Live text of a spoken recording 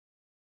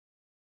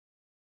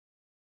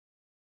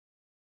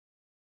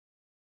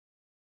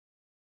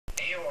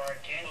AOR,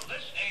 Ken? Well,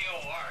 this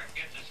AOR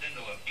gets us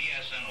into a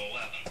BSN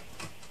 11.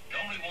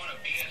 Don't we want a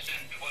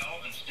BSN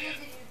 12 instead?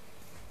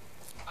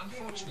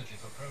 Unfortunately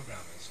for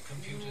programmers,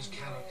 computers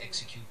cannot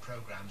execute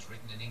programs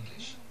written in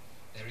English.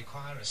 They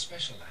require a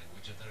special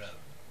language of their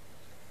own.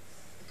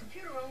 The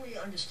computer only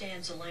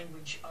understands a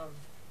language of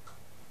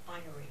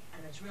binary,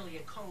 and it's really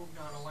a code,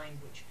 not a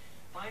language.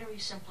 Binary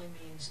simply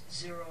means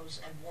zeros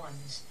and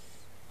ones,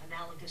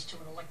 analogous to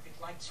an electric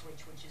light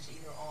switch, which is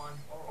either on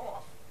or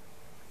off.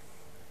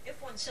 If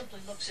one simply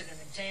looks at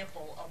an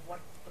example of what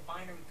the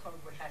binary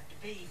code would have to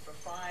be for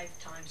 5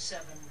 times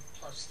 7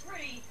 plus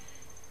 3,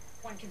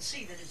 one can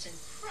see that it's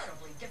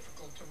incredibly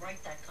difficult to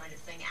write that kind of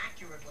thing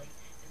accurately.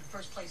 In the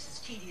first place, it's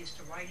tedious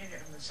to write it,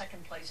 and in the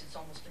second place, it's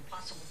almost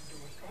impossible to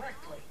do it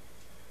correctly.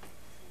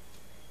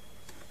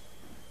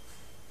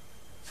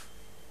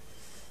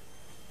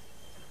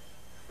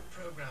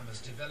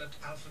 Programmers developed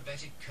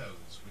alphabetic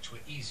codes which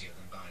were easier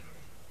than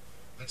binary.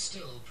 But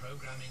still,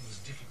 programming was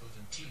difficult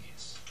and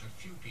tedious, and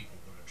few people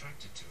were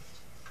attracted to it.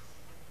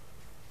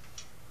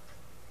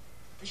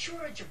 The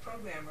shortage of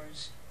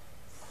programmers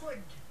could,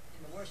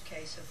 in the worst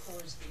case, have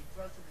caused the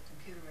growth of the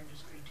computer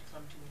industry to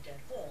come to a dead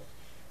halt,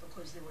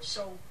 because there were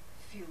so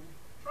few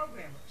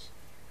programmers.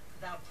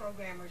 Without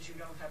programmers, you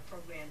don't have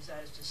programs,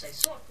 that is to say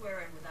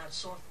software, and without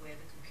software,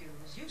 the computer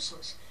is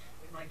useless.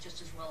 We might just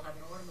as well have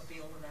an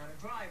automobile without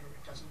a driver.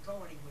 It doesn't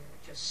go anywhere,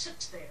 it just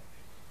sits there.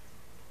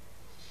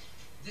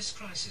 This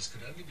crisis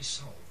could only be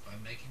solved by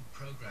making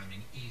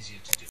programming easier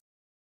to do.